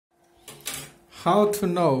How to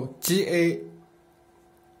know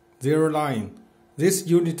GA09? This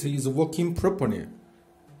unit is working properly.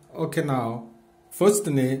 Okay, now,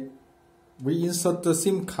 firstly, we insert the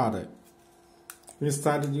SIM card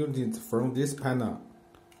inside the unit from this panel.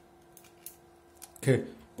 Okay,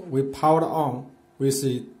 we power on with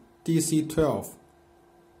the DC12.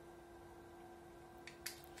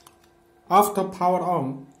 After power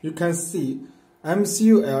on, you can see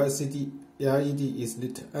MCU LED is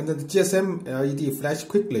lit and the GSM LED flash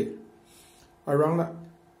quickly, around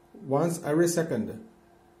once every second.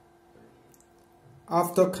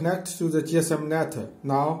 After connect to the GSM NET,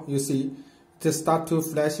 now you see it start to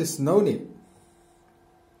flash slowly.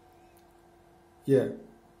 Yeah,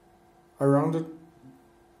 around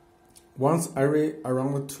once every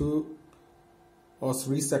around 2 or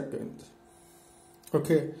 3 seconds.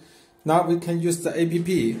 Okay, now we can use the app.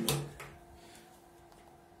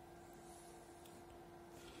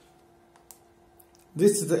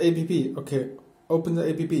 This is the app. Okay, open the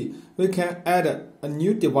app. We can add a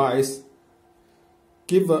new device.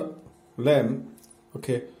 Give a name.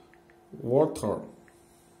 Okay, water.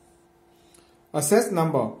 Access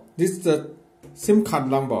number. This is the SIM card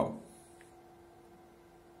number.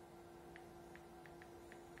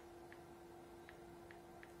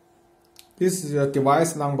 This is the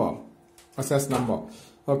device number, access number.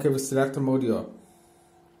 Okay, we select module.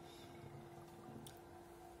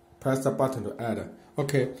 Press the button to add.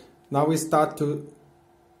 Okay, now we start to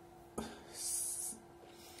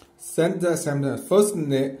send the SMS.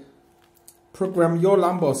 Firstly, program your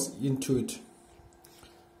numbers into it.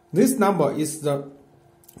 This number is the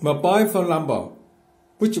mobile phone number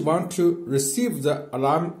which want to receive the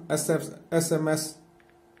alarm SMS.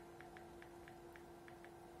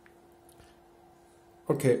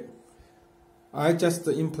 Okay, I just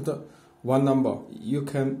input one number. You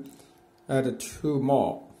can add 2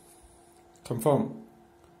 more. Confirm.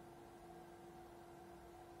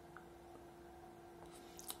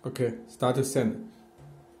 Okay, start to send.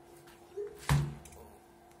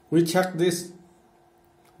 We check this.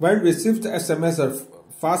 When received SMS,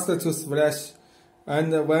 faster to flash,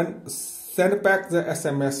 and when send back the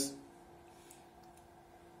SMS,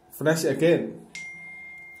 flash again.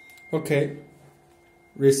 Okay,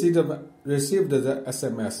 received the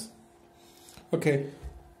SMS. Okay,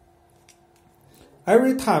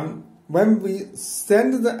 every time when we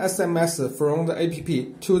send the SMS from the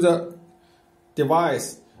app to the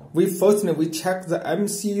device, we check the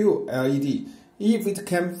MCU LED if it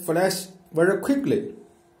can flash very quickly,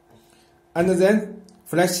 and then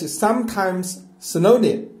flash sometimes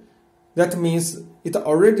slowly. That means it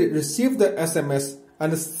already received the SMS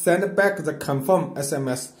and send back the confirm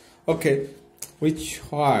SMS. Okay, we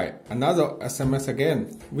try another SMS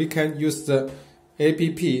again. We can use the app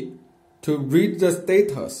to read the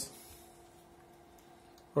status.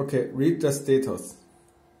 Okay, read the status.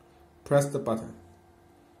 Press the button.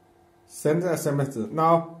 Send the SMS.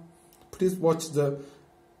 Now, please watch the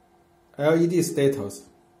LED status.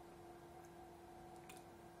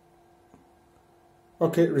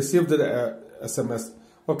 Okay, received the SMS.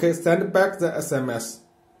 Okay, send back the SMS.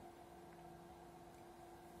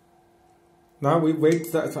 Now we wait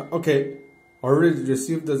the okay, already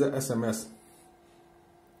received the SMS.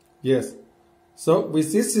 Yes. So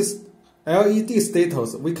with this LED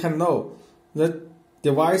status, we can know the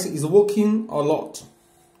device is working or not.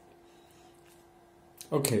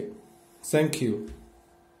 Okay, thank you.